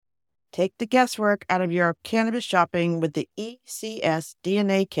Take the guesswork out of your cannabis shopping with the ECS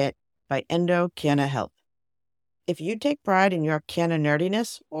DNA Kit by Endo Canna Health. If you take pride in your canna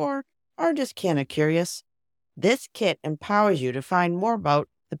nerdiness or are just canna curious, this kit empowers you to find more about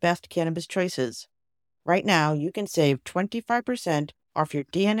the best cannabis choices. Right now, you can save 25% off your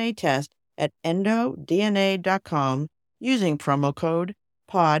DNA test at endodna.com using promo code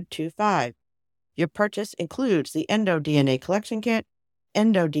POD25. Your purchase includes the Endo DNA Collection Kit,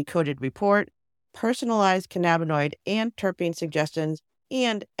 Endo Decoded Report, personalized cannabinoid and terpene suggestions,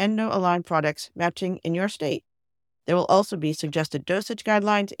 and Endo-aligned products matching in your state. There will also be suggested dosage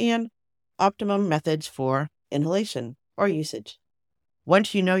guidelines and optimum methods for inhalation or usage.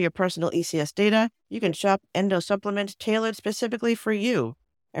 Once you know your personal ECS data, you can shop Endo supplements tailored specifically for you.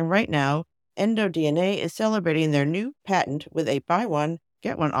 And right now, Endo DNA is celebrating their new patent with a buy one,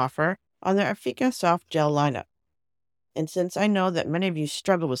 get one offer on their Afika soft gel lineup. And since I know that many of you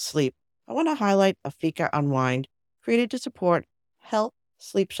struggle with sleep, I want to highlight Afika Unwind, created to support health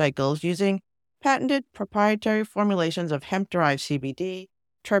sleep cycles using patented proprietary formulations of hemp-derived CBD,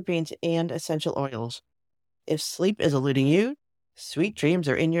 terpenes, and essential oils. If sleep is eluding you, sweet dreams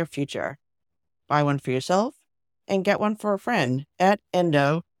are in your future. Buy one for yourself and get one for a friend at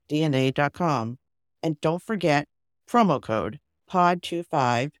endodna.com. And don't forget promo code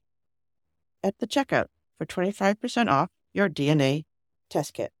POD25 at the checkout for 25% off your DNA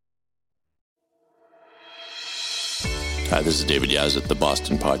test kit. Hi, this is David Yaz at the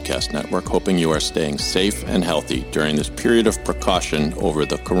Boston Podcast Network, hoping you are staying safe and healthy during this period of precaution over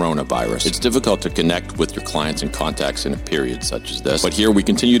the coronavirus. It's difficult to connect with your clients and contacts in a period such as this, but here we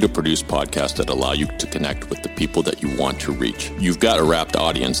continue to produce podcasts that allow you to connect with the people that you want to reach. You've got a wrapped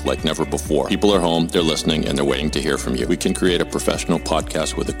audience like never before. People are home, they're listening, and they're waiting to hear from you. We can create a professional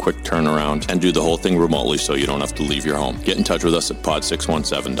podcast with a quick turnaround and do the whole thing remotely so you don't have to leave your home. Get in touch with us at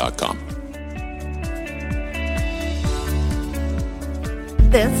pod617.com.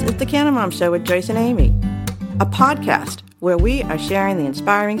 This is the Canna Mom Show with Joyce and Amy, a podcast where we are sharing the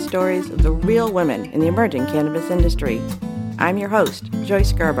inspiring stories of the real women in the emerging cannabis industry. I'm your host,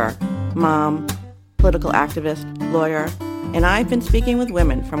 Joyce Gerber, mom, political activist, lawyer, and I've been speaking with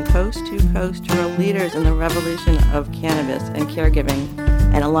women from coast to coast who are leaders in the revolution of cannabis and caregiving,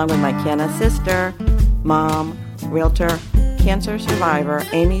 and along with my Canna sister, mom, realtor, cancer survivor,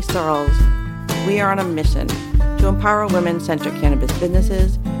 Amy Searles, we are on a mission to empower women-centered cannabis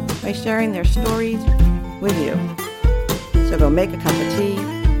businesses by sharing their stories with you. So go make a cup of tea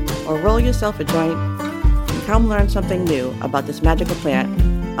or roll yourself a joint and come learn something new about this magical plant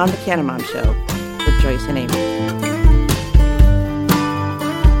on the Canna Mom Show with Joyce and Amy.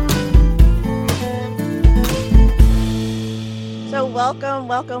 So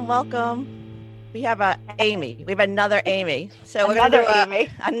welcome. We have Amy. We have another Amy. So we're going to do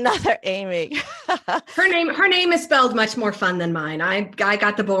another Amy. Her name is spelled much more fun than mine. I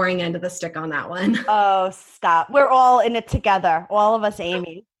got the boring end of the stick on that one. Oh, stop. We're all in it together. All of us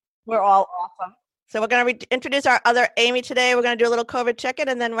Amy. We're all awesome. So we're going to introduce our other Amy today. We're going to do a little COVID check-in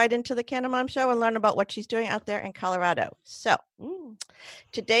and then right into the Canna Mom Show and learn about what she's doing out there in Colorado. So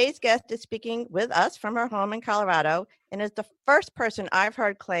today's guest is speaking with us from her home in Colorado and is the first person I've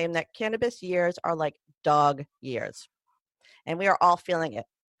heard claim that cannabis years are like dog years. And we are all feeling it.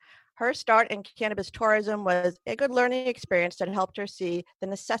 Her start in cannabis tourism was a good learning experience that helped her see the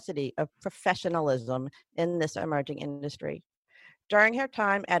necessity of professionalism in this emerging industry. During her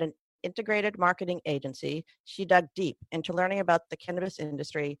time at an integrated marketing agency, she dug deep into learning about the cannabis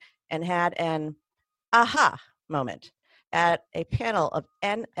industry and had an aha moment at a panel of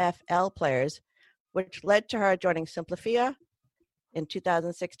NFL players, which led to her joining Simplifia in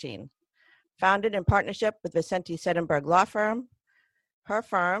 2016. Founded in partnership with Vicente Sederberg Law Firm, her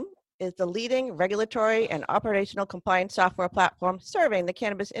firm is the leading regulatory and operational compliance software platform serving the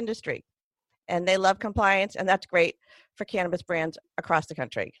cannabis industry. And they love compliance, and that's great for cannabis brands across the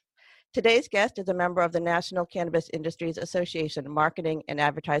country. Today's guest is a member of the National Cannabis Industries Association Marketing and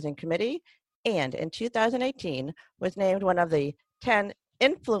Advertising Committee, and in 2018 was named one of the 10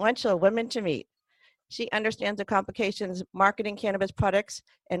 influential women to meet. She understands the complications marketing cannabis products,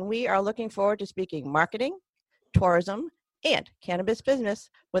 and we are looking forward to speaking marketing, tourism, and cannabis business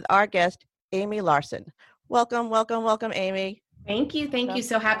with our guest, Amy Larson. Welcome, Amy. Thank you.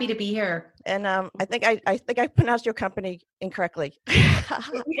 So happy to be here. And I think I pronounced your company incorrectly.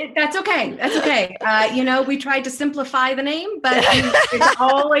 That's okay. We tried to simplify the name, but it's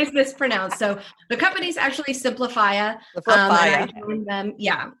always mispronounced. So the company's actually Simplifia.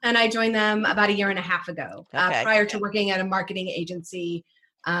 And I joined them about a year and a half ago, prior to working at a marketing agency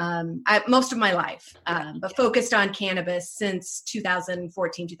most of my life, but focused on cannabis since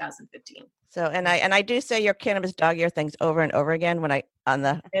 2014, 2015. So, and I do say your cannabis dog ear things over and over again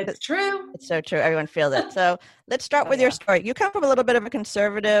It's true. It's so true. Everyone feels it. So let's start with your story. You come from a little bit of a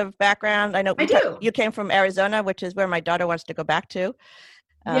conservative background. I know you came from Arizona, which is where my daughter wants to go back to.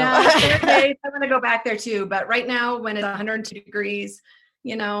 Yeah, I want to go back there too. But right now, when it's 102 degrees,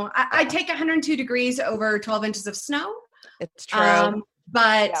 I take 102 degrees over 12 inches of snow. It's true.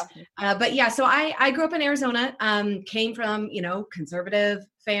 But yeah, so I grew up in Arizona, came from, conservative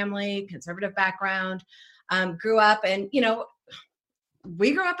family, conservative background, grew up and,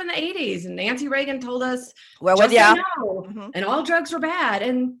 we grew up in the 80s and Nancy Reagan told us, no, and all drugs were bad.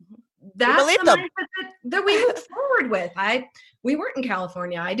 And that's the mindset that we moved forward with. We weren't in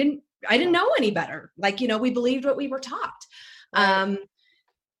California. I didn't know any better. We believed what we were taught. Right.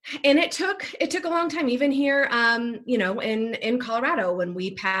 And it took a long time, even here, in Colorado, when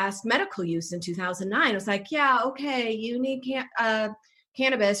we passed medical use in 2009, it was like, yeah, okay, you need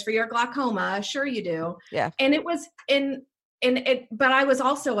cannabis for your glaucoma. Sure you do. Yeah. And it was but I was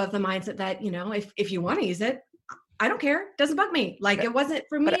also of the mindset that, if you want to use it, I don't care. It doesn't bug me. It wasn't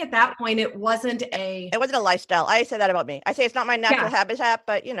for me at that point. It wasn't a lifestyle. I say that about me. I say it's not my natural habitat,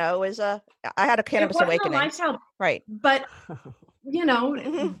 but it was I had a cannabis awakening. A lifestyle, right. But it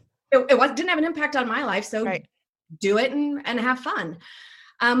didn't have an impact on my life. So do it and have fun.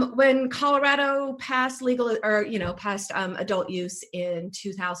 When Colorado passed adult use in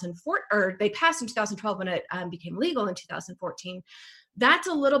 2004, or they passed in 2012 when it became legal in 2014, that's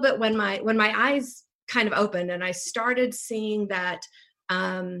a little bit when my eyes kind of opened and I started seeing that,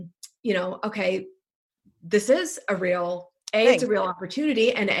 okay, this is a real it's a real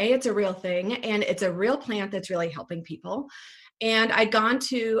opportunity, and it's a real thing, and it's a real plant that's really helping people. And I'd gone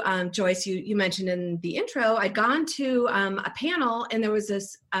to, Joyce, you mentioned in the intro, I'd gone to a panel, and there was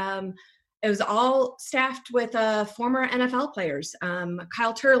this, it was all staffed with former NFL players,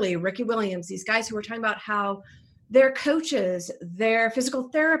 Kyle Turley, Ricky Williams, these guys who were talking about how their coaches, their physical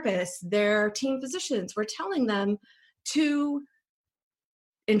therapists, their team physicians were telling them to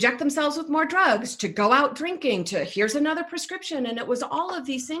inject themselves with more drugs, to go out drinking, to here's another prescription. And it was all of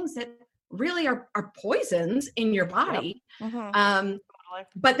these things that really are poisons in your body. Yep. Mm-hmm.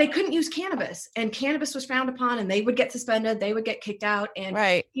 But they couldn't use cannabis, and cannabis was frowned upon, and they would get suspended, they would get kicked out. And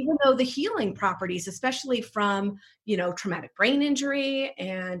even though the healing properties, especially from, traumatic brain injury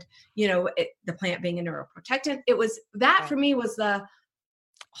and, the plant being a neuroprotectant, it was that for me was the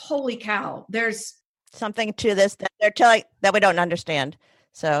holy cow. There's something to this that they're telling that we don't understand.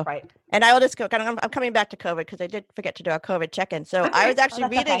 So, and I will just go, I'm coming back to COVID because I did forget to do our COVID check-in. So I was actually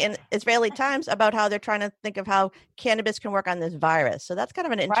reading in Israeli Times about how they're trying to think of how cannabis can work on this virus. So that's kind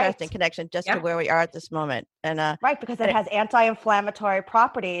of an interesting connection just to where we are at this moment. And because it has anti-inflammatory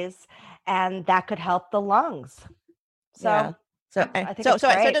properties, and that could help the lungs. So I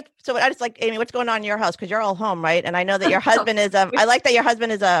just like, Amy, what's going on in your house? Because you're all home, right? And I know that your husband is I like that your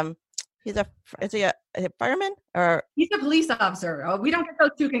husband is is he a fireman or he's a police officer? Oh, we don't get those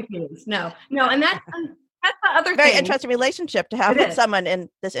two confused. No, and that's the other very thing. Interesting relationship to have with someone in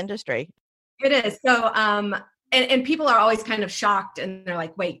this industry. It is. So and people are always kind of shocked, and they're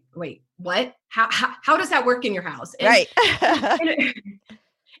like, wait, what? How does that work in your house? And, right.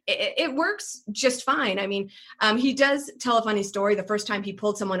 It works just fine. I mean, he does tell a funny story. The first time he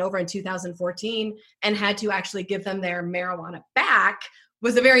pulled someone over in 2014 and had to actually give them their marijuana back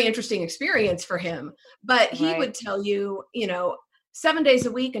was a very interesting experience for him. But he would tell you, 7 days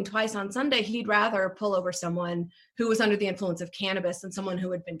a week and twice on Sunday, he'd rather pull over someone who was under the influence of cannabis than someone who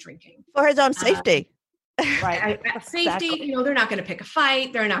had been drinking. For his own safety. Safety, exactly. They're not going to pick a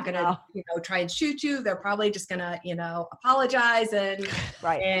fight. They're not going to, try and shoot you. They're probably just going to, apologize and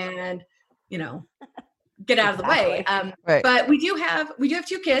get out of the way. But we do have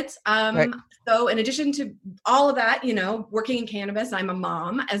 2 kids. So in addition to all of that, working in cannabis, I'm a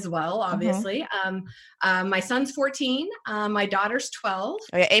mom as well, obviously. Mm-hmm. My son's 14. My daughter's 12.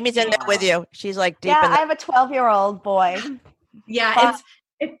 Oh, yeah. Amy's in there with you. She's like deep. I have a 12-year-old boy. Yeah.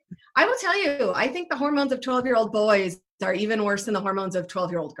 I will tell you, I think the hormones of 12-year-old boys are even worse than the hormones of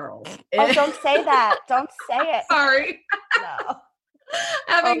 12-year-old girls. Oh, don't say that. Don't say it. Sorry. No.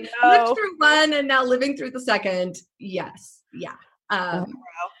 Having lived through one and now living through the second. Yes. Yeah.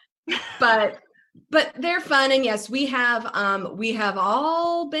 But they're fun. And yes, we have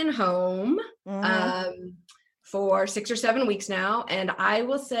all been home for 6 or 7 weeks now. And I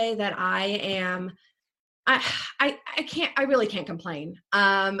will say that I really can't complain.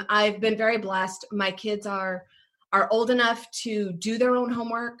 I've been very blessed. My kids are old enough to do their own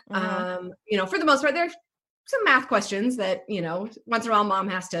homework. For the most part, they're math questions that, once in a while mom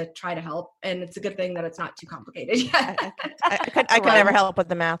has to try to help. And it's a good thing that it's not too complicated yet. I could never help with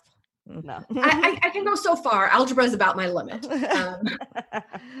the math. No. I can go so far. Algebra is about my limit.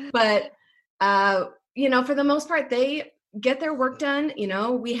 But, for the most part, they get their work done.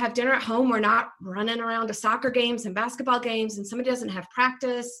 We have dinner at home. We're not running around to soccer games and basketball games and somebody doesn't have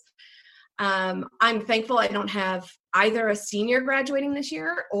practice. I'm thankful I don't have either a senior graduating this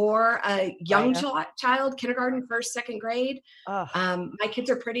year or a young child, kindergarten, first, second grade. My kids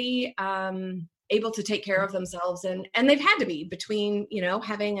are pretty able to take care of themselves, and they've had to be between,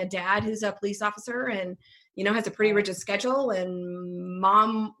 having a dad who's a police officer and, has a pretty rigid schedule, and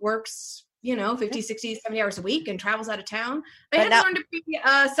mom works 50, 60, 70 hours a week and travels out of town. They had to learn to be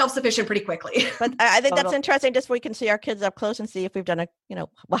self-sufficient pretty quickly. But I think that's interesting, just so we can see our kids up close and see if we've done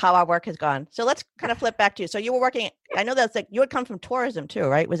how our work has gone. So let's kind of flip back to you. So you were working, I know that's you had come from tourism too,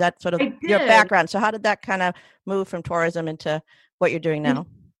 right? Was that sort of your background? So how did that kind of move from tourism into what you're doing now?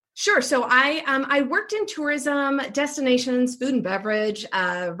 Sure. So I worked in tourism, destinations, food and beverage,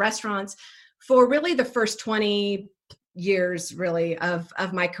 restaurants for really the first 20 years really of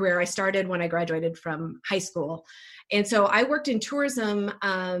my career. I started when I graduated from high school. And so I worked in tourism.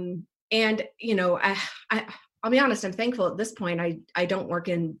 And, I'll be honest, I'm thankful at this point. I don't work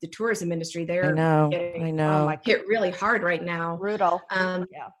in the tourism industry. They're I know. Hit really hard right now. Brutal.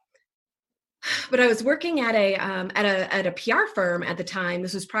 But I was working at a PR firm at the time.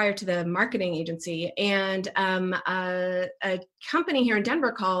 This was prior to the marketing agency, and a company here in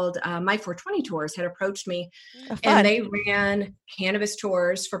Denver called My 420 Tours had approached me, and they ran cannabis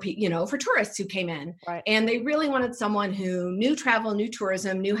tours for tourists who came in, and they really wanted someone who knew travel, knew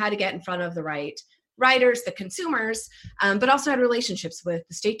tourism, knew how to get in front of the right riders, the consumers, but also had relationships with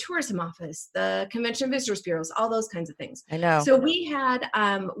the state tourism office, the convention and visitors bureaus, all those kinds of things. I know. So we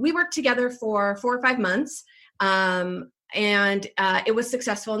worked together for 4 or 5 months, and it was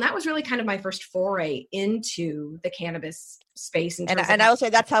successful. And that was really kind of my first foray into the cannabis space. And I will say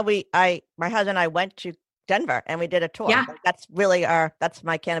that's how my husband and I went to Denver and we did a tour. Yeah. That's really that's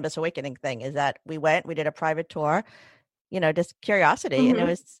my cannabis awakening thing, is that we did a private tour. Just curiosity.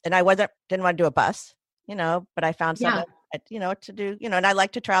 Mm-hmm. And I didn't want to do a bus, but I found something, to do, and I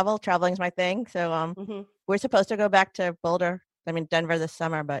like to travel. Traveling is my thing. So we're supposed to go back to Denver this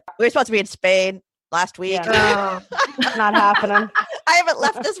summer, but we were supposed to be in Spain last week. Yeah. It's not happening. I haven't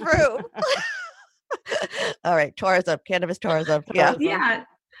left this room. All right. Tourism, cannabis tourism. Yeah. Yeah.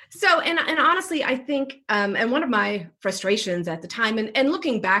 So, and honestly, I think, and one of my frustrations at the time, and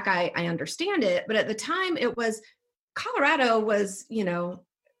looking back, I understand it, but at the time it was, Colorado was, it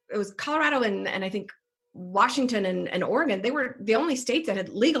was Colorado and I think Washington and Oregon. They were the only states that had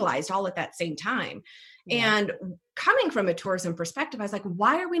legalized all at that same time. Yeah. And coming from a tourism perspective, I was like,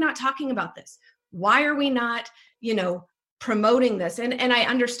 why are we not talking about this? Why are we not, promoting this? And I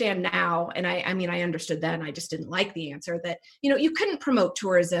understand now. And I understood then, I just didn't like the answer that, you couldn't promote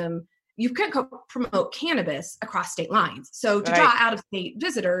tourism. You couldn't promote cannabis across state lines. So to draw out of state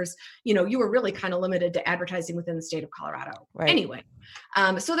visitors, you were really kind of limited to advertising within the state of Colorado. Right. Anyway,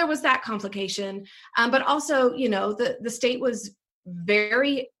 so there was that complication. But also, the state was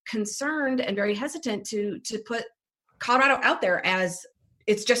very concerned and very hesitant to put Colorado out there as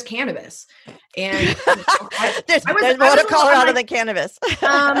it's just cannabis. And there's more to Colorado than cannabis.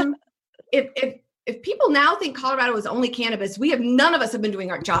 If people now think Colorado is only cannabis, none of us have been doing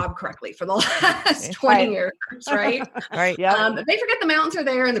our job correctly for the last 20 years, right? Right. Yeah. They forget the mountains are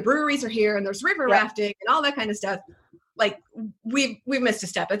there and the breweries are here and there's river rafting and all that kind of stuff. Like we've missed a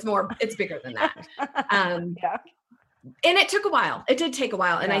step. It's bigger than that. And it took a while. It did take a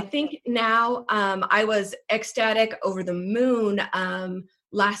while. And I think now I was ecstatic, over the moon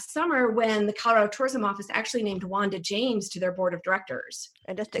last summer when the Colorado Tourism Office actually named Wanda James to their board of directors.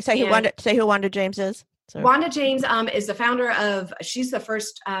 And just say who Wanda James is. So. Wanda James is the founder she's the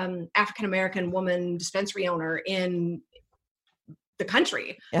first African-American woman dispensary owner in the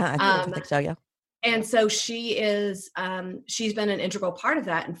country. Yeah, I think so, yeah. And so she is, she's been an integral part of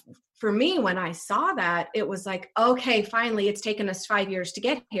that. And for me, when I saw that, it was like, okay, finally, it's taken us 5 years to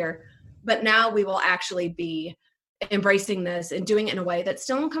get here, but now we will actually be embracing this and doing it in a way that's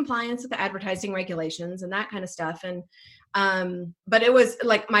still in compliance with the advertising regulations and that kind of stuff. And, but it was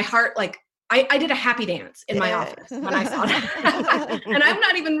like my heart, like I did a happy dance in my office when I saw that. And I'm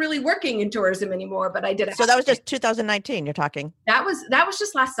not even really working in tourism anymore, but I did. So that was just 2019 you're talking? That was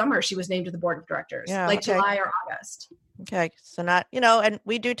just last summer. She was named to the board of directors, July or August. Okay. So not, and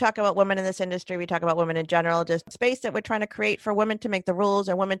we do talk about women in this industry. We talk about women in general, just space that we're trying to create for women to make the rules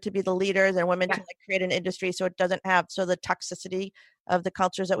and women to be the leaders and women to create an industry so it doesn't have the toxicity of the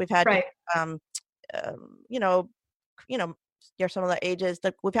cultures that we've had you're some of the ages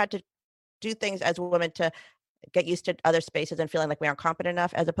that we've had to do things as women to get used to other spaces and feeling like we aren't competent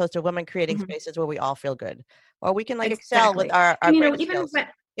enough, as opposed to women creating spaces where we all feel good, or we can excel with our great skills.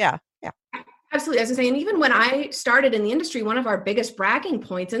 Yeah. Absolutely. As I was saying, even when I started in the industry, one of our biggest bragging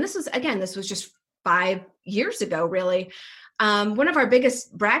points, and this was just 5 years ago, really. One of our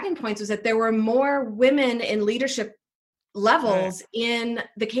biggest bragging points was that there were more women in leadership levels in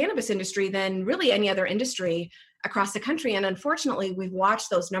the cannabis industry than really any other industry across the country. And unfortunately, we've watched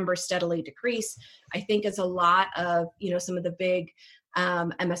those numbers steadily decrease. I think as a lot of, some of the big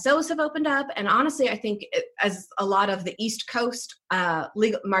MSOs have opened up. And honestly, I think as a lot of the East Coast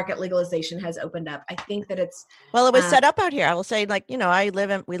market legalization has opened up, I think that it was set up out here. I will say,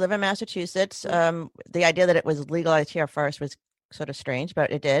 we live in Massachusetts. The idea that it was legalized here first was sort of strange,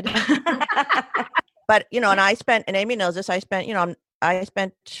 but it did. But, and and Amy knows this, I spent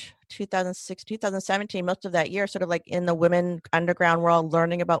 2006, 2017, most of that year, sort of like in the women underground world,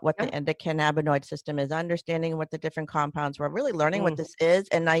 learning about what the endocannabinoid system is, understanding what the different compounds were, really learning what this is.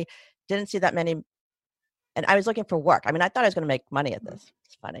 And I didn't see that many, and I was looking for work. I mean, I thought I was going to make money at this.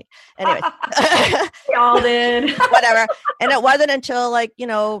 It's funny. Anyway. We all did. Whatever. And it wasn't until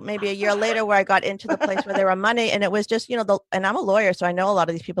maybe a year later where I got into the place where there were money. And it was just, and I'm a lawyer, so I know a lot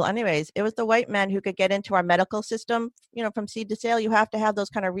of these people anyways. It was the white men who could get into our medical system, from seed to sale. You have to have those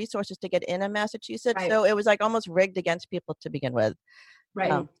kind of resources to get in Massachusetts. Right. So it was almost rigged against people to begin with.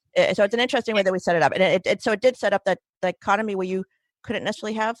 Right. So it's an interesting way that we set it up. And it did set up that dichotomy where you couldn't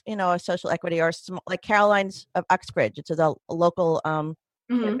necessarily have, a social equity or like Caroline's of Uxbridge. It's a local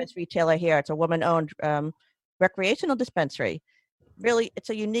cannabis retailer here. It's a woman-owned recreational dispensary. Really, it's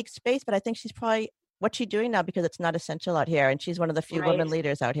a unique space, but I think she's probably what's she doing now because it's not essential out here, and she's one of the few women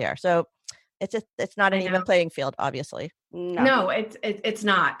leaders out here. So it's not an even playing field, obviously. No, it's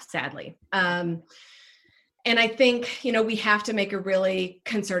not, sadly. And I think, we have to make a really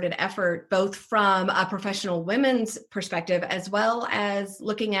concerted effort, both from a professional women's perspective, as well as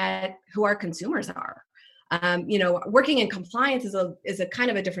looking at who our consumers are. Working in compliance is a kind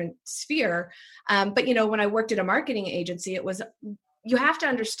of a different sphere. But, when I worked at a marketing agency, you have to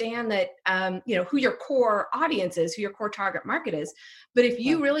understand that, who your core audience is, who your core target market is. But if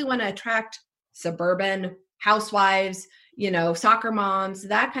you really want to attract suburban housewives, soccer moms,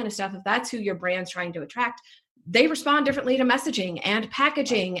 that kind of stuff, if that's who your brand's trying to attract, they respond differently to messaging and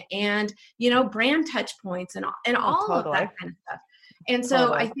packaging and, brand touch points and all of that kind of stuff. And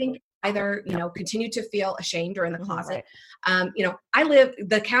so I think either, continue to feel ashamed or in the closet.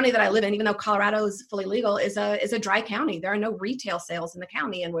 The county that I live in, even though Colorado is fully legal, is a dry county. There are no retail sales in the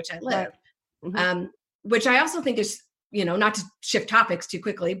county in which I live, which I also think is, not to shift topics too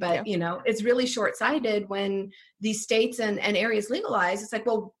quickly, but, it's really short-sighted when these states and areas legalize. It's like,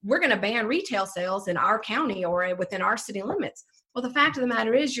 well, we're going to ban retail sales in our county or within our city limits. Well, the fact of the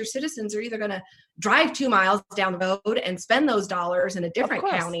matter is your citizens are either going to drive 2 miles down the road and spend those dollars in a different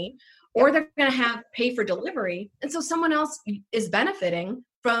county, or they're going to pay for delivery. And so someone else is benefiting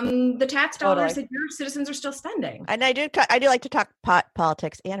from the tax dollars that your citizens are still spending. And I do like to talk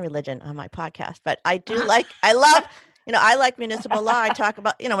politics and religion on my podcast, but I like municipal law. I talk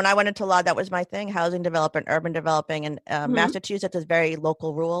about, when I went into law, that was my thing, housing development, urban developing, and Massachusetts is very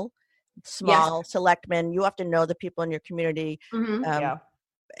local rule, small selectmen. You have to know the people in your community.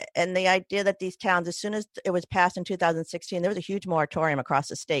 And the idea that these towns, as soon as it was passed in 2016, there was a huge moratorium across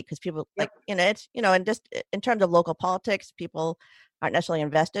the state because people it's, and just in terms of local politics, people aren't necessarily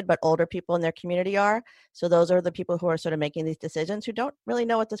invested, but older people in their community are. So those are the people who are sort of making these decisions who don't really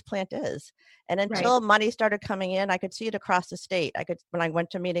know what this plant is. And until money started coming in, I could see it across the state. When I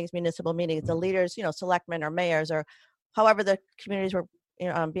went to meetings, municipal meetings, the leaders, selectmen or mayors or however the communities were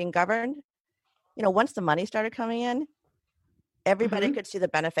being governed, once the money started coming in, everybody could see the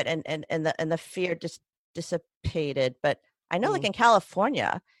benefit and the fear just dissipated. But I know like in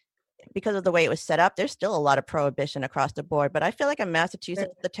California, because of the way it was set up, there's still a lot of prohibition across the board. But I feel like in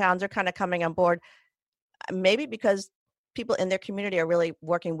Massachusetts, the towns are kind of coming on board, maybe because people in their community are really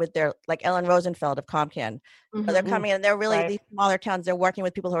working with like Ellen Rosenfeld of ComCan. They're coming in, they're really these smaller towns. They're working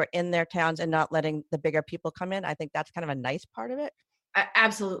with people who are in their towns and not letting the bigger people come in. I think that's kind of a nice part of it.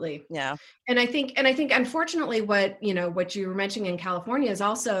 Absolutely. Yeah. And I think unfortunately what you were mentioning in California is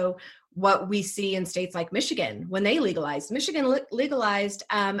also what we see in states like Michigan when they legalized. Michigan legalized,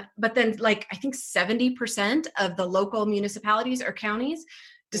 but then I think 70% of the local municipalities or counties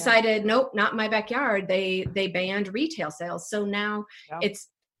decided, nope, not in my backyard. They banned retail sales. So now it's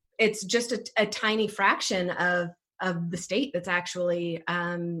just a tiny fraction of the state that's actually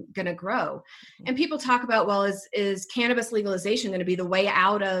going to grow. And people talk about, well, is cannabis legalization going to be the way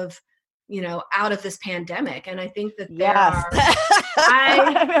out of out of this pandemic. And I think that yes.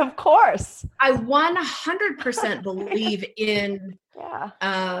 Of course, I 100% believe in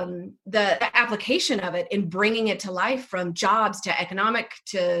the application of it, in bringing it to life, from jobs to economic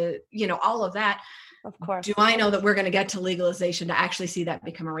to, all of that. Of course. Do I know that we're going to get to legalization to actually see that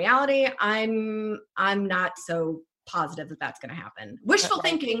become a reality? I'm not so positive that that's going to happen. Wishful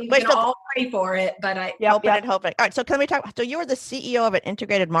thinking. We can all pray for it, but I hope it. All right. So can we talk? So you were the CEO of an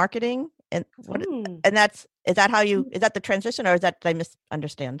integrated marketing, and is that the transition, or is that, did I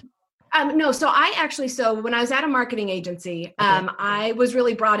misunderstand? No. So when I was at a marketing agency, I was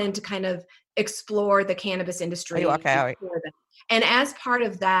really brought in to kind of explore the cannabis industry. All right. And as part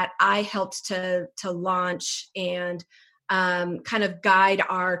of that, I helped to launch and kind of guide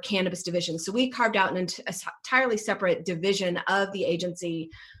our cannabis division. So we carved out an entirely separate division of the agency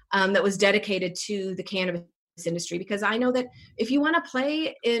that was dedicated to the cannabis industry, because I know that if you want to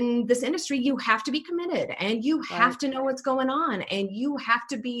play in this industry, you have to be committed, and you have to know what's going on, and you have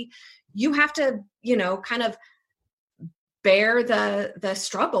to kind of bear the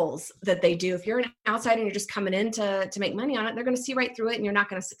struggles that they do. If you're an outsider and you're just coming in to make money on it, they're going to see right through it, and you're not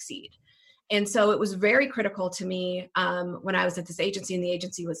going to succeed. And so it was very critical to me when I was at this agency, and the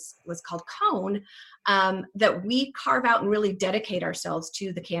agency was called Cone, that we carve out and really dedicate ourselves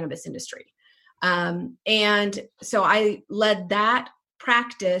to the cannabis industry. And so I led that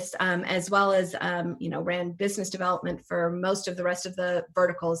practice, as well as, ran business development for most of the rest of the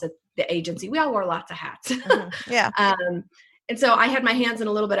verticals at the agency. We all wore lots of hats. Yeah. And so I had my hands in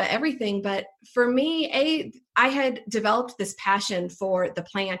a little bit of everything. But for me, I had developed this passion for the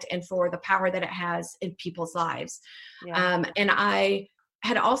plant and for the power that it has in people's lives. Yeah. And I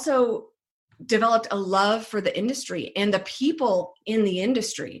had also developed a love for the industry and the people in the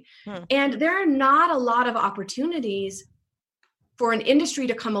industry. And there are not a lot of opportunities for an industry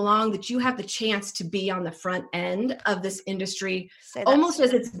to come along that you have the chance to be on the front end of this industry, almost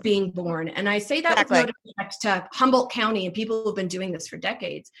as it's being born. And I say that with no disrespect to Humboldt County and people who've been doing this for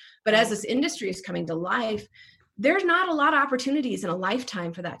decades. But as this industry is coming to life, there's not a lot of opportunities in a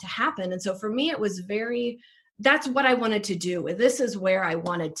lifetime for that to happen. And so for me, it was that's what I wanted to do. This is where I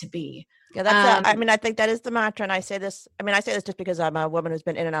wanted to be. Yeah, that's I think that is the mantra. And I say this just because I'm a woman who's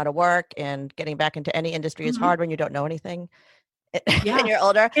been in and out of work, and getting back into any industry is hard when you don't know anything. Yeah. And you're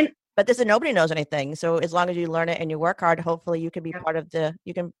older, but nobody knows anything. So as long as you learn it and you work hard, hopefully you can be part of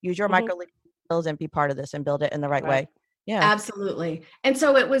you can use your micro skills and be part of this and build it in the right way. Yeah, absolutely. And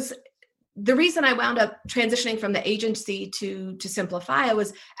so it was the reason I wound up transitioning from the agency to Simplify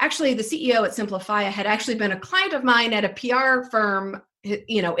was actually the CEO at Simplify had actually been a client of mine at a PR firm,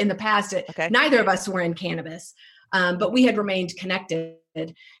 in the past. Neither of us were in cannabis, but we had remained connected.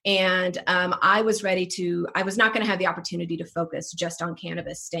 And I was not going to have the opportunity to focus just on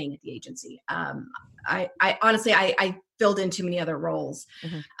cannabis staying at the agency. I honestly filled in too many other roles.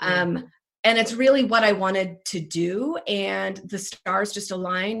 And it's really what I wanted to do. And the stars just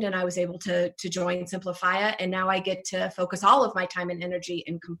aligned, and I was able to join Simplify. And now I get to focus all of my time and energy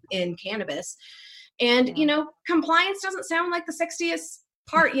in cannabis. And, compliance doesn't sound like the sexiest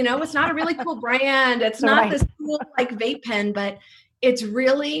part, it's not a really cool brand. It's not this cool like vape pen, but it's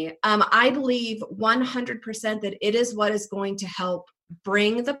really, I believe 100% that it is what is going to help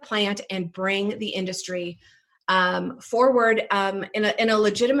bring the plant and bring the industry forward in a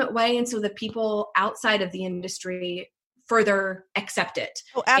legitimate way. And so that people outside of the industry further accept it.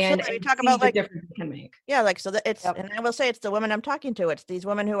 Oh, absolutely. And talk about the difference it can make. Yeah, so that it's, and I will say it's the women I'm talking to. It's these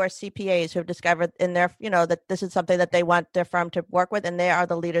women who are CPAs who have discovered in their, that this is something that they want their firm to work with, and they are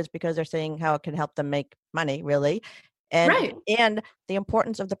the leaders because they're seeing how it can help them make money, really. And and the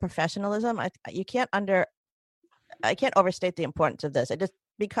importance of the professionalism. I can't overstate the importance of this.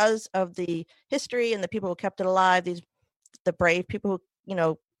 Because of the history and the people who kept it alive, the brave people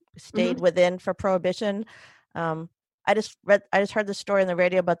who stayed within for prohibition. I just heard the story on the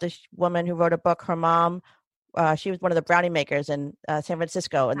radio about this woman who wrote a book. Her mom, she was one of the brownie makers in San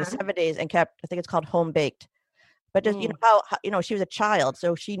Francisco in the 70s, and kept, I think it's called Home Baked. But just how she was a child,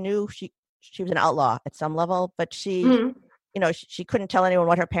 so she knew she was an outlaw at some level, but she she couldn't tell anyone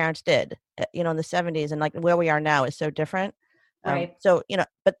what her parents did in the 70s, and like where we are now is so different. Right. So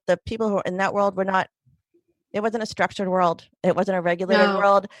but the people who are in that world it wasn't a structured world. It wasn't a regulated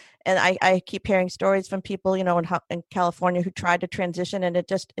world. And I keep hearing stories from people, in California who tried to transition, and it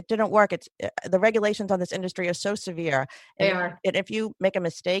didn't work. The regulations on this industry are so severe. They are. And if you make a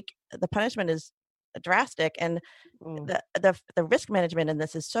mistake, the punishment is drastic. And the risk management in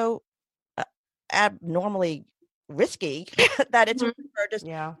this is so abnormally risky that it's just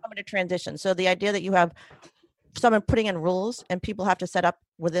coming to transition. So the idea that you have someone putting in rules and people have to set up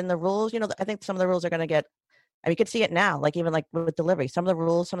within the rules. I think some of the rules are going to get, you can see it now, like even like with delivery, some of the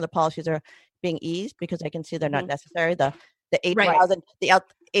rules, some of the policies are being eased because I can see they're not necessary. The 8,000, the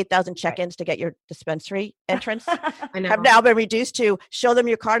 8,000 check-ins to get your dispensary entrance have now been reduced to show them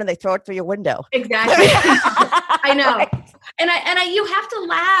your card and they throw it through your window. Exactly. I know. Right. And you have to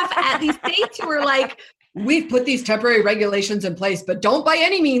laugh at these states who are like, we've put these temporary regulations in place, but don't by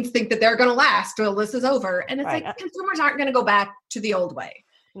any means think that they're going to last till this is over. And it's like, consumers aren't going to go back to the old way.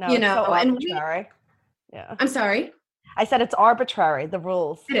 No, it's so arbitrary. I'm sorry. I said it's arbitrary, the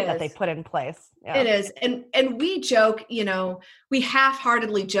rules that they put in place. Yeah. It is. And we joke, we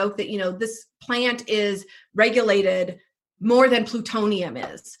half-heartedly joke that, this plant is regulated more than plutonium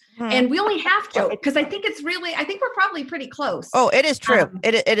is. And we only half joke because I think we're probably pretty close. Oh, it is true.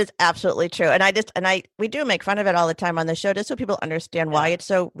 It is absolutely true. And we do make fun of it all the time on the show just so people understand why it's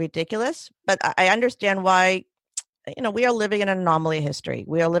so ridiculous. But I understand why, we are living in an anomaly history.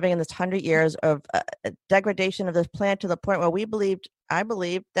 We are living in this 100 years of degradation of this plant to the point where I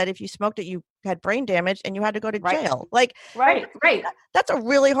believe that if you smoked it, you had brain damage and you had to go to jail. Right. That's a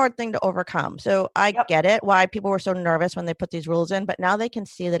really hard thing to overcome. So I get it, why people were so nervous when they put these rules in, but now they can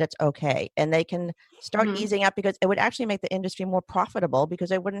see that it's okay and they can start easing up because it would actually make the industry more profitable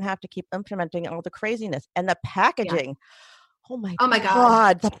because they wouldn't have to keep implementing all the craziness and the packaging. Yeah. Oh my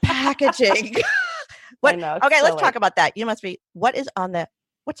God, the packaging. Okay, let's talk about that.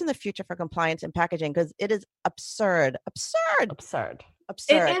 What's in the future for compliance and packaging? Because it is absurd. It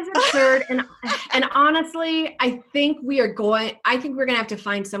is absurd. And honestly, I think we're going to have to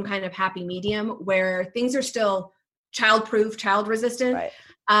find some kind of happy medium where things are still child-proof, child-resistant. Right.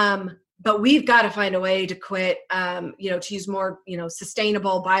 But we've got to find a way to quit, to use more,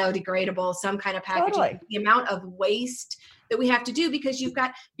 sustainable, biodegradable, some kind of packaging. Totally. The amount of waste that we have to do because you've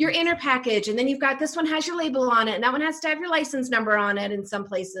got your inner package and then you've got this one has your label on it and that one has to have your license number on it in some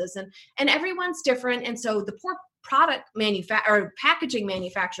places and everyone's different. And so the poor product packaging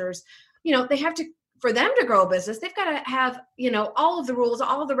manufacturers, they have to, for them to grow a business, they've got to have, all of the rules,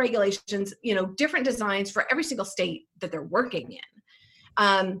 all of the regulations, different designs for every single state that they're working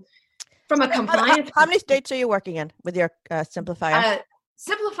in. From a compliance. How many states are you working in with your Simplify?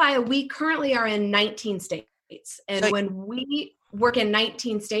 Simplify, we currently are in 19 states. And when we work in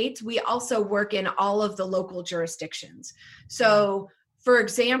 19 states, we also work in all of the local jurisdictions. So for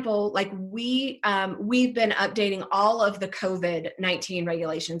example, like we've been updating all of the COVID-19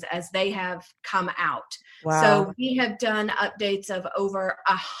 regulations as they have come out. Wow. So we have done updates of over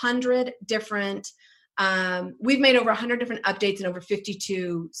 100 different we've made over 100 different updates in over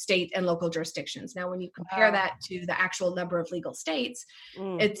 52 state and local jurisdictions. Now, when you compare that to the actual number of legal states,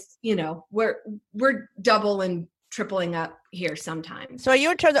 it's, we're double and tripling up here sometimes. So are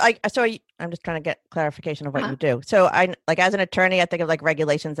you in terms of I'm just trying to get clarification of what you do. So as an attorney, I think of like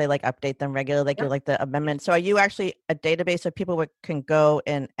regulations, they like update them regularly, do like the amendments. So are you actually a database of people can go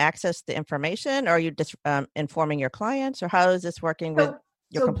and access the information, or are you just informing your clients, or how is this working with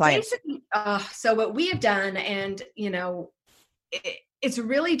your compliance? So what we have done, and it's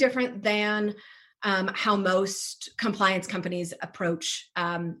really different than how most compliance companies approach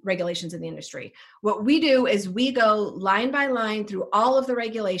regulations in the industry. What we do is we go line by line through all of the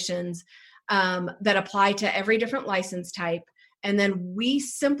regulations that apply to every different license type, and then we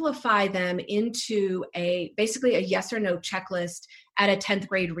simplify them into basically a yes or no checklist at a 10th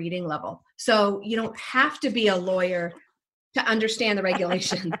grade reading level. So you don't have to be a lawyer to understand the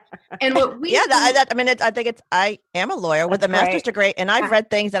regulation. And what we I am a lawyer with a master's degree, and I've read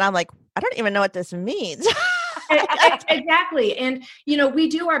things that I'm like, I don't even know what this means. Exactly. And, we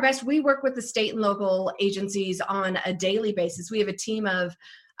do our best. We work with the state and local agencies on a daily basis. We have a team of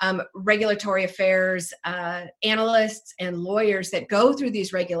regulatory affairs analysts and lawyers that go through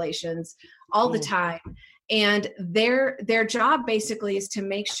these regulations all the time. And their job basically is to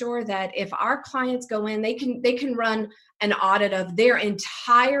make sure that if our clients go in, they can run an audit of their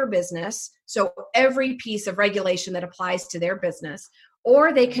entire business, so every piece of regulation that applies to their business,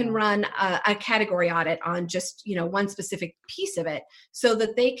 or they can run a category audit on just one specific piece of it, so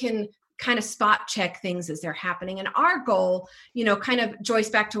that they can kind of spot check things as they're happening. And our goal, kind of, Joyce,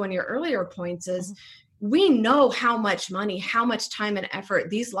 back to one of your earlier points, is we know how much money, how much time and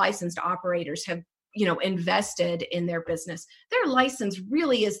effort these licensed operators have invested in their business. Their license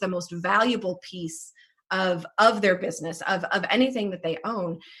really is the most valuable piece of their business, of anything that they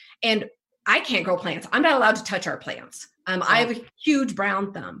own. And I can't grow plants. I'm not allowed to touch our plants. I have a huge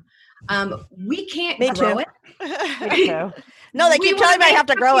brown thumb. We can't grow it. No, they keep telling me I have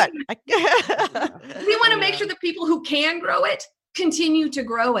to grow it. We want to make sure the people who can grow it continue to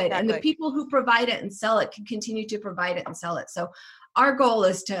grow it. Exactly. And the people who provide it and sell it can continue to provide it and sell it. So our goal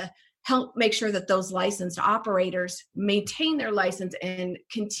is to help make sure that those licensed operators maintain their license and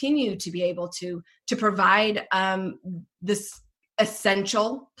continue to be able to provide this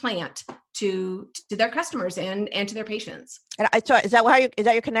essential plant to their customers and to their patients. And I saw, is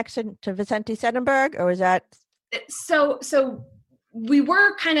that your connection to Vicente Sederberg, or is that? So we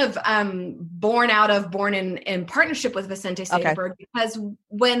were kind of born in partnership with Vicente Sederberg, because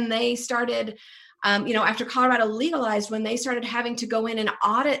when they started, after Colorado legalized, when they started having to go in and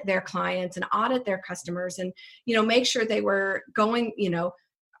audit their clients and audit their customers and, make sure they were going,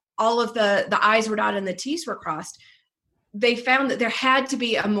 all of the I's were dotted and the T's were crossed, they found that there had to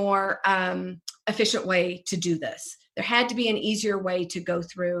be a more efficient way to do this. There had to be an easier way to go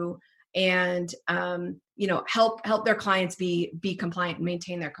through and, help their clients be compliant and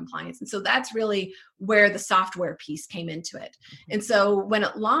maintain their compliance. And so that's really where the software piece came into it. Mm-hmm. And so when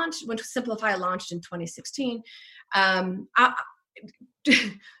Simplify launched in 2016,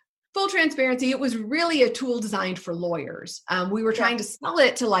 full transparency, it was really a tool designed for lawyers. We were trying to sell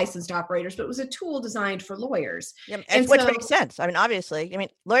it to licensed operators, but it was a tool designed for lawyers. Yeah, which makes sense. I mean, obviously,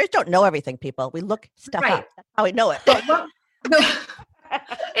 lawyers don't know everything, people. We look stuff up. That's how we know it.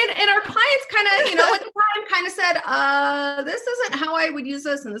 And our clients kind of, at the time kind of said, this isn't how I would use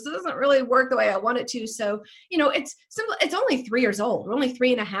this, and this doesn't really work the way I want it to. So, it's simple. It's only 3 years old. We're only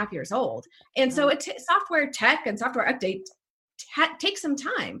 3.5 years old. And so software tech and software updates take some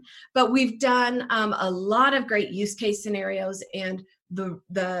time, but we've done a lot of great use case scenarios, and the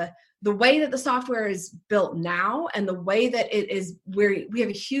way that the software is built now and the way that it is, we have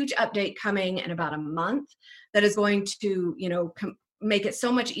a huge update coming in about a month that is going to, make it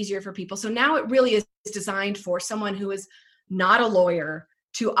so much easier for people. So now it really is designed for someone who is not a lawyer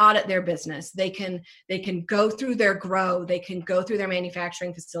to audit their business. They can go through their grow, they can go through their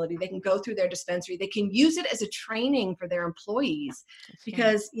manufacturing facility, they can go through their dispensary, they can use it as a training for their employees,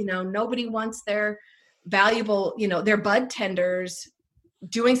 because nobody wants their valuable, their bud tenders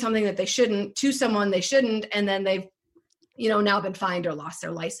doing something that they shouldn't to someone they shouldn't, and then they've now been fined or lost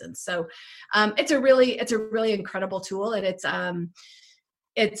their license. So it's a really incredible tool, and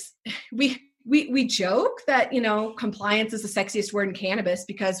we joke that, compliance is the sexiest word in cannabis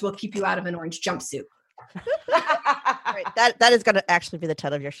because we'll keep you out of an orange jumpsuit. Right. That is going to actually be the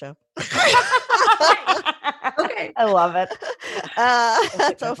title of your show. Okay. I love it.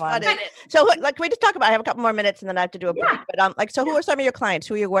 That's so funny. So can we just talk about, I have a couple more minutes and then I have to do a break, but who are some of your clients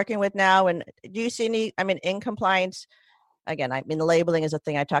who you're working with now? And do you see any, in compliance, again, the labeling is a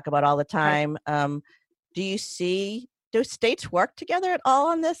thing I talk about all the time. Right. Do states work together at all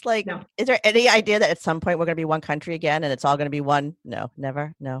on this? No. Is there any idea that at some point we're going to be one country again and it's all going to be one? No,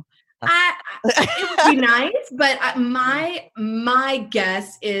 never. No. It would be nice, but my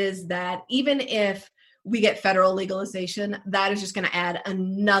guess is that even if we get federal legalization, that is just going to add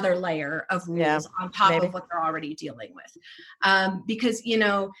another layer of rules on top of what they're already dealing with. Because,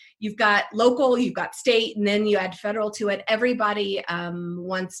 you've got local, you've got state, and then you add federal to it. Everybody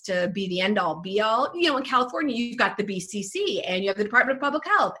wants to be the end all be all. In California, you've got the BCC, and you have the Department of Public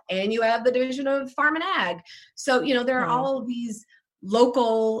Health, and you have the Division of Farm and Ag. So, there are all of these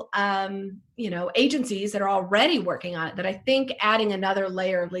local, agencies that are already working on it, that I think adding another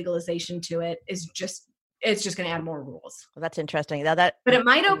layer of legalization to it is it's just going to add more rules. Well, that's interesting. But it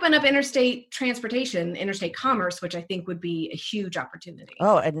might open up interstate transportation, interstate commerce, which I think would be a huge opportunity.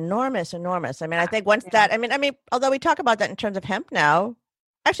 Oh, enormous. I think once that, although we talk about that in terms of hemp now,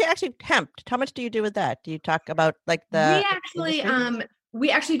 actually hemp, how much do you do with that? Do you talk about we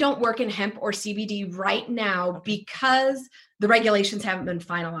actually don't work in hemp or CBD right now because the regulations haven't been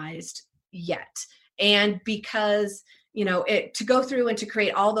finalized yet. And because, to go through and to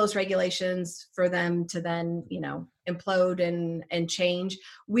create all those regulations for them to then, implode and change,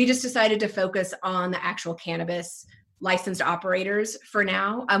 we just decided to focus on the actual cannabis licensed operators for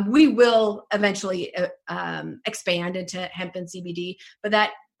now. We will eventually expand into hemp and CBD, but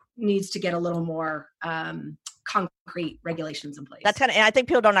that needs to get a little more concrete regulations in place. And I think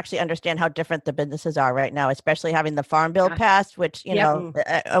people don't actually understand how different the businesses are right now, especially having the Farm Bill passed, which, one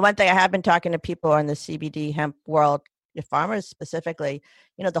thing I have been talking to people in the CBD hemp world, the farmers specifically,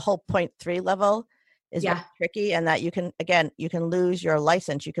 the whole 0.3 level is tricky, and that you can lose your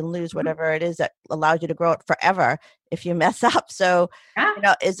license. You can lose whatever it is that allows you to grow it forever if you mess up. So, have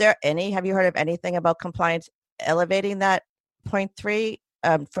you heard of anything about compliance elevating that 0.3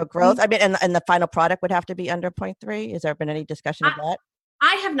 for growth? And the final product would have to be under 0.3. Has there been any discussion of that?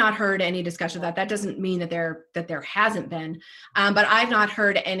 I have not heard any discussion of that. That doesn't mean that there hasn't been, but I've not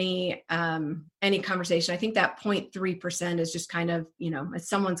heard any conversation. I think that 0.3% is just kind of, it's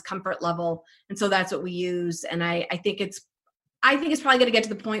someone's comfort level, and so that's what we use. And I think it's probably going to get to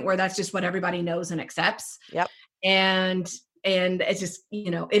the point where that's just what everybody knows and accepts. Yep. And it's just,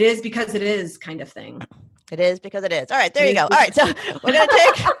 it is because it is kind of thing. It is because it is. All right, there you go. All right, so we're going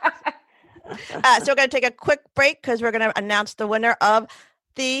to take a quick break because we're going to announce the winner of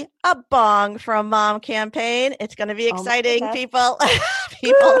the A Bong from Mom campaign. It's going to be exciting, people.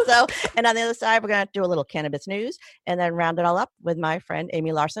 So, and on the other side, we're going to do a little cannabis news and then round it all up with my friend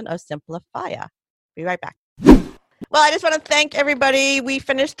Amy Larson of Simplifya. Be right back. Well, I just want to thank everybody. We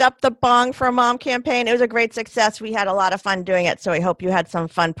finished up the Bong for Mom campaign. It was a great success. We had a lot of fun doing it, so I hope you had some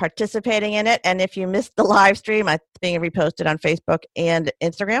fun participating in it. And if you missed the live stream, it's being reposted on Facebook and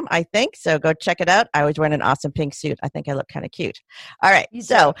Instagram, I think. So go check it out. I was wearing an awesome pink suit. I think I look kind of cute. All right,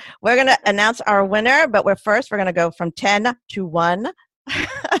 so we're going to announce our winner, but we're going to go from 10 to 1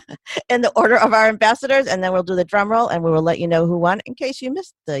 in the order of our ambassadors, and then we'll do the drum roll, and we will let you know who won in case you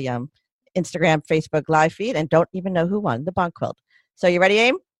missed the Instagram, Facebook live feed and don't even know who won the Bong quilt. So you ready,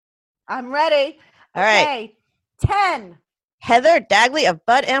 Aim? I'm ready. All right. 10. Heather Dagley of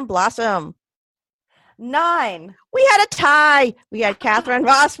Bud and Blossom. 9. We had a tie. We had Catherine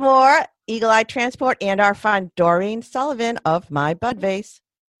Rossmore, Eagle Eye Transport, and our friend Doreen Sullivan of My Bud Vase.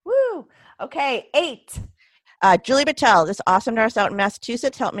 Woo. Okay. 8. Julie Battelle, this awesome nurse out in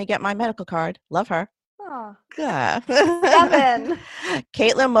Massachusetts, helped me get my medical card. Love her. Oh. 7.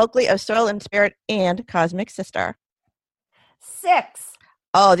 Caitlin Moakley of Soil and Spirit and Cosmic Sister. 6.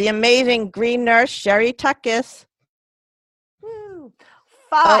 Oh, the amazing green nurse, Sherry Tuckus. 5.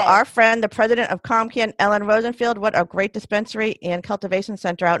 Oh, our friend, the president of ComCan, Ellen Rosenfield. What a great dispensary and cultivation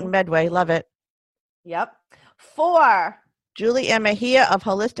center out in Medway. Love it. Yep. 4. Julie Ann Mejia of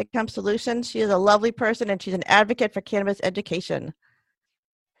Holistic Hemp Solutions. She is a lovely person and she's an advocate for cannabis education.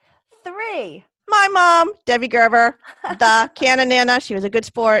 3. My mom, Debbie Gerber, the Canna Nana. She was a good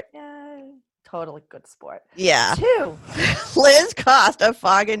sport. Totally good sport. Yeah. 2. Liz Cost of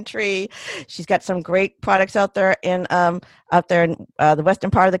Fog and Tree. She's got some great products out there in the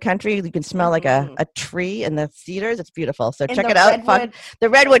western part of the country. You can smell like a tree in the cedars. It's beautiful. So check it out. The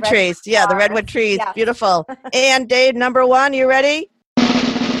redwood trees. Yeah, the redwood trees. Yes. Beautiful. And Dave, number 1, you ready?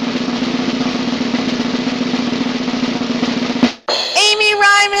 Amy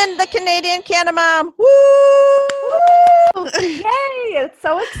Ryman, the Canadian Canna Mom. Woo! Yay, it's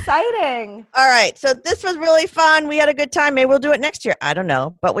so exciting. All right, so this was really fun. We had a good time. Maybe we'll do it next year. I don't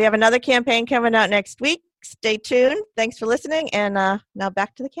know. But we have another campaign coming out next week. Stay tuned. Thanks for listening. And now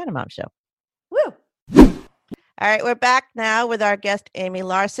back to the Canna Mom Show. Woo! All right, we're back now with our guest, Amy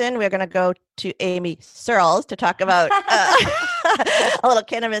Larson. We're going to go to Amy Searles to talk about a little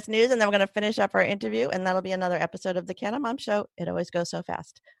cannabis news, and then we're going to finish up our interview, and that'll be another episode of the Canna Mom Show. It always goes so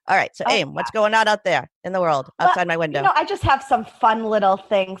fast. All right, so Aim, what's going on out there in the world, outside my window? I just have some fun little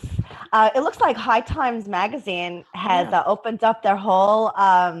things. It looks like High Times Magazine has opened up their whole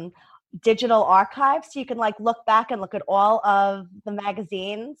digital archive, so you can look back and look at all of the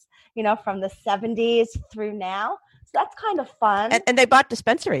magazines, from the 70s through now. So that's kind of fun. And they bought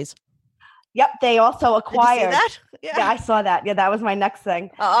dispensaries. Yep, they also acquired. Did you see that? Yeah, I saw that. Yeah, that was my next thing.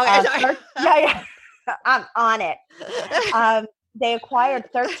 Oh, okay. Yeah. I'm on it. They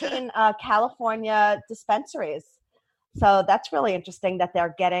acquired 13 California dispensaries. So that's really interesting that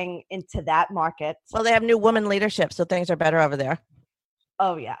they're getting into that market. Well, they have new woman leadership, so things are better over there.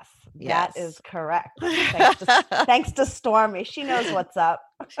 Oh, yes. That is correct. Thanks to Stormy. She knows what's up.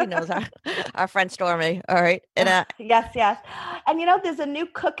 She knows our friend Stormy. All right. And, yes. And, there's a new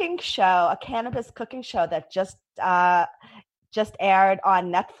cooking show, a cannabis cooking show that just aired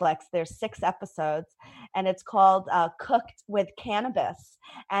on Netflix. There's 6 episodes, and it's called Cooked with Cannabis.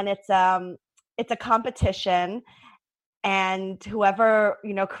 And it's a competition, and whoever,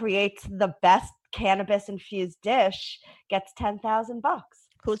 creates the best cannabis infused dish gets $10,000.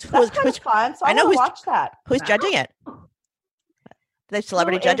 Who's fun? So I know who's watch that. Who's judging it? Are they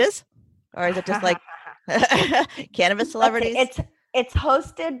celebrity judges, or is it just like cannabis celebrities? It's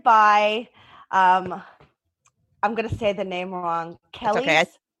hosted by I'm going to say the name wrong. Kelly. Okay.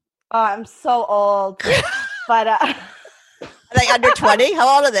 I'm so old, but are they under 20?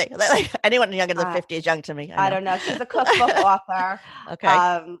 How old are they? Anyone younger than 50 is young to me. I don't know. She's a cookbook author.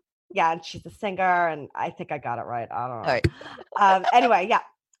 Okay. Yeah, and she's a singer, and I think I got it right. I don't know. All right. Anyway, yeah.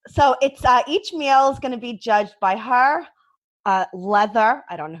 So it's each meal is going to be judged by her, Leather.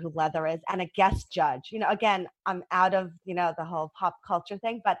 I don't know who Leather is, and a guest judge. Again, I'm out of the whole pop culture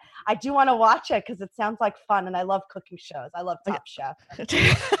thing, but I do want to watch it because it sounds like fun, and I love cooking shows. I love Top Chef.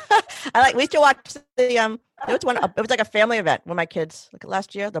 We used to watch the it was like a family event with my kids. Like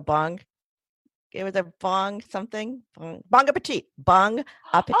last year, the Bong. It was a Bong something. Bong Appetit. Bong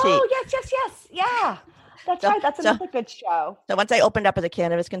Appetit. Oh yes, yeah. That's right. That's another good show. So once I opened up as a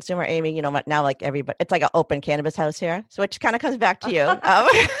cannabis consumer, Amy, now like everybody, it's like an open cannabis house here. So which kind of comes back to you.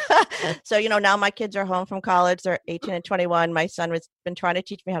 So, now my kids are home from college. They're 18 and 21. My son has been trying to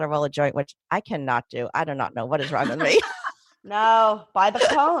teach me how to roll a joint, which I cannot do. I do not know what is wrong with me. No, buy the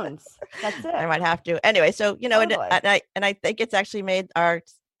cones. That's it. I might have to. Anyway, so, totally. and I think it's actually made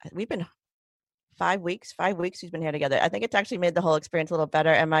we've been 5 weeks we've been here together. I think it's actually made the whole experience a little better.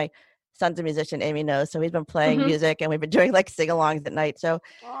 And my son's a musician, Amy knows. So he's been playing music and we've been doing like sing-alongs at night. So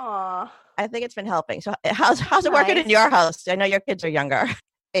I think it's been helping. So how's it working in your house? I know your kids are younger.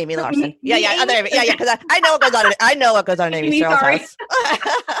 Amy Larson. Yeah. Other Amy. Yeah. Because I know what goes on. I know what goes on in Amy Sterl's house.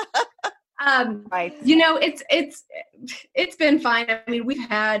 Right. It's been fine. I mean, we've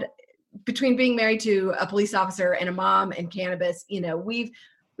had, between being married to a police officer and a mom and cannabis,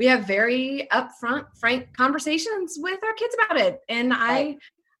 we have very upfront, frank conversations with our kids about it. And right.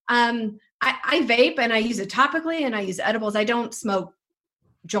 I vape and I use it topically and I use edibles. I don't smoke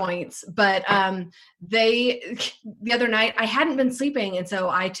joints, but the other night I hadn't been sleeping. And so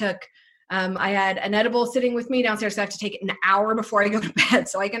I took, I had an edible sitting with me downstairs. So I have to take it an hour before I go to bed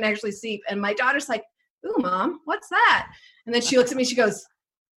so I can actually sleep. And my daughter's like, "Ooh, Mom, what's that?" And then she looks at me, she goes,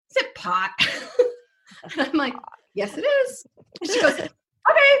 "Is it pot?" And I'm like, "Yes, it is." And she goes, "Okay."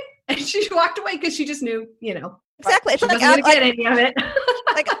 And she walked away because she just knew, Exactly. It's like, going to get any of it.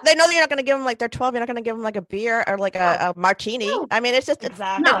 Like they know that you're not going to give them, like they're 12. You're not going to give them like a beer or like a martini. No. I mean, it's just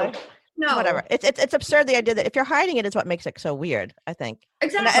exactly no. Whatever. It's absurd. The idea that if you're hiding it is what makes it so weird, I think.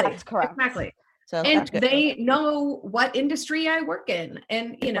 Exactly. That's correct. Exactly. So and they know what industry I work in,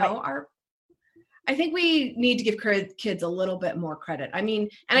 and I think we need to give kids a little bit more credit. I mean,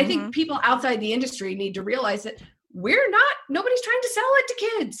 and I think people outside the industry need to realize that nobody's trying to sell it to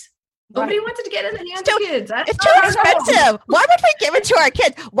kids. Nobody wants it to get in the hands of kids. It's too expensive. Why would we give it to our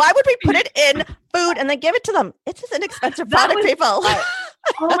kids? Why would we put it in food and then give it to them? It's just an expensive product, people.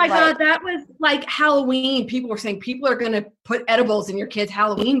 Oh my God, that was like Halloween. People were saying people are going to put edibles in your kids'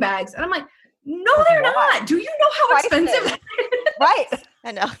 Halloween bags. And I'm like, no, they're not. Do you know how expensive that is? Right.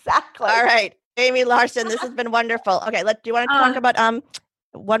 I know. Exactly. All right. Amy Larson, this has been wonderful. Okay, do you want to talk about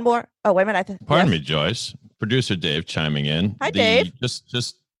one more? Oh, wait a minute. Pardon me, Joyce. Producer Dave chiming in. Hi, Dave.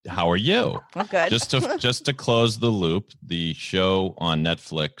 Just how are you? I'm good. Just to close the loop, the show on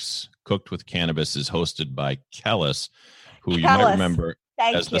Netflix, Cooked with Cannabis, is hosted by Kellis, who you might remember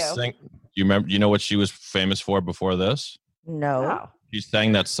as the singer. You know what she was famous for before this? No. She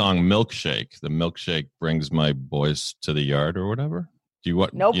sang that song "Milkshake." The milkshake brings my boys to the yard, or whatever.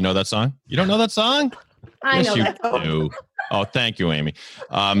 Nope. You know that song? You don't know that song? I know that. Do. Oh, thank you, Amy.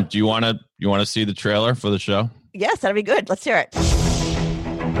 Do you want to see the trailer for the show? Yes, that'd be good. Let's hear it.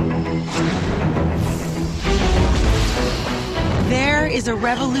 There is a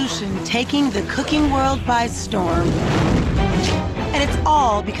revolution taking the cooking world by storm. And it's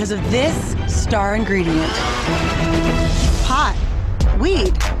all because of this star ingredient. Pot,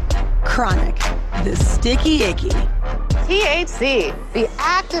 weed, chronic, the sticky icky. THC, the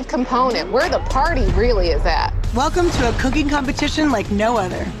active component, where the party really is at. Welcome to a cooking competition like no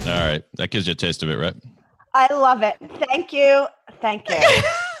other. All right. That gives you a taste of it, right? I love it. Thank you.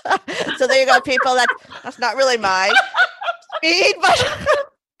 So there you go, people. That's not really my speed, but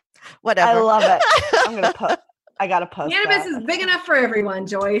whatever. I love it. I got to post Cannabis is big enough for everyone,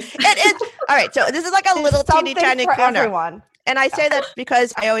 Joyce. It is. All right. So this is like a little teeny tiny corner. Everyone. And I say that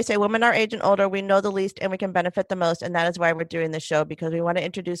because I always say women our age and older, we know the least and we can benefit the most. And that is why we're doing this show, because we want to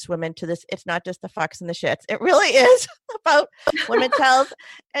introduce women to this. It's not just the fucks and the shits. It really is about women's health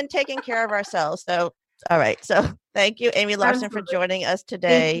and taking care of ourselves. So, all right. So thank you, Amy Larson, for joining us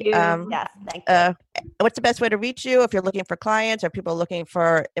today. Thank you. Yes, thank you. What's the best way to reach you if you're looking for clients or people looking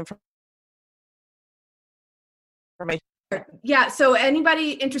for information? Yeah, so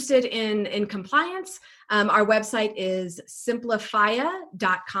anybody interested in compliance, our website is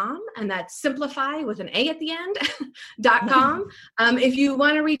simplifia.com, and that's simplify with an A at the end, .com. If you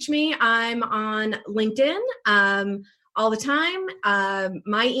want to reach me, I'm on LinkedIn all the time.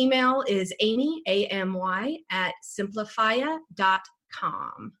 My email is Amy, A-M-Y, at simplifia.com.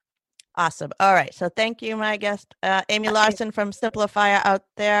 Awesome. All right. So thank you, my guest, Amy Larson from Simplifia out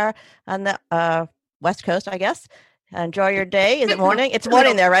there on the West Coast, I guess. Enjoy your day. Is it morning? It's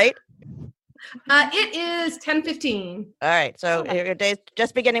morning there, right? It is 10:15. All right. So your day's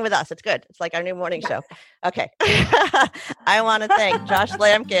just beginning with us. It's good. It's like our new morning show. Okay. I want to thank Josh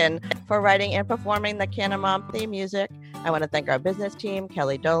Lampkin for writing and performing the Canna Mom theme music. I want to thank our business team,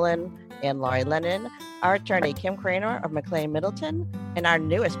 Kelly Dolan and Laurie Lennon, our attorney, Kim Cranor of McLean Middleton, and our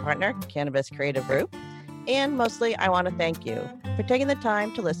newest partner, Cannabis Creative Group. And mostly, I want to thank you for taking the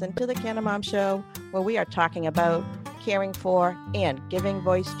time to listen to the Canna Mom Show, where we are talking about caring for and giving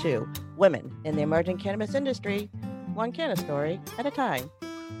voice to women in the emerging cannabis industry, one canna story at a time.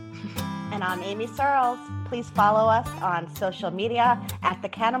 And I'm Amy Searles. Please follow us on social media at The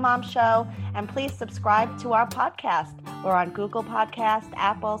Canna Mom Show, and please subscribe to our podcast. We're on Google Podcast,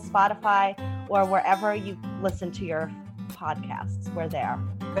 Apple, Spotify, or wherever you listen to your podcasts. We're there.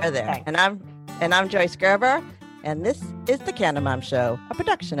 We're there. Thanks. And I'm Joyce Gerber, and this is The Canna Mom Show, a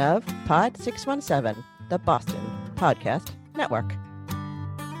production of Pod 617, the Boston Podcast Network.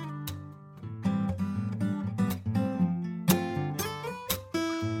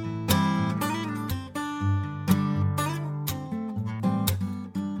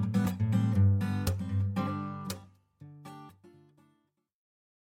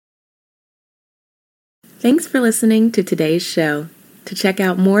 Thanks for listening to today's show. To check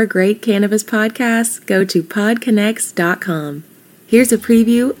out more great cannabis podcasts, go to podconnects.com. Here's a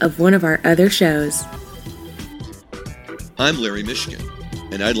preview of one of our other shows. I'm Larry Michigan,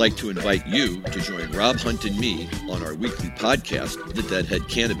 and I'd like to invite you to join Rob Hunt and me on our weekly podcast, The Deadhead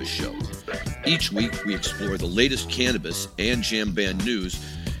Cannabis Show. Each week, we explore the latest cannabis and jam band news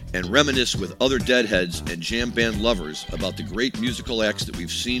and reminisce with other deadheads and jam band lovers about the great musical acts that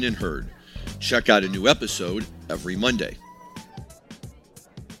we've seen and heard. Check out a new episode every Monday.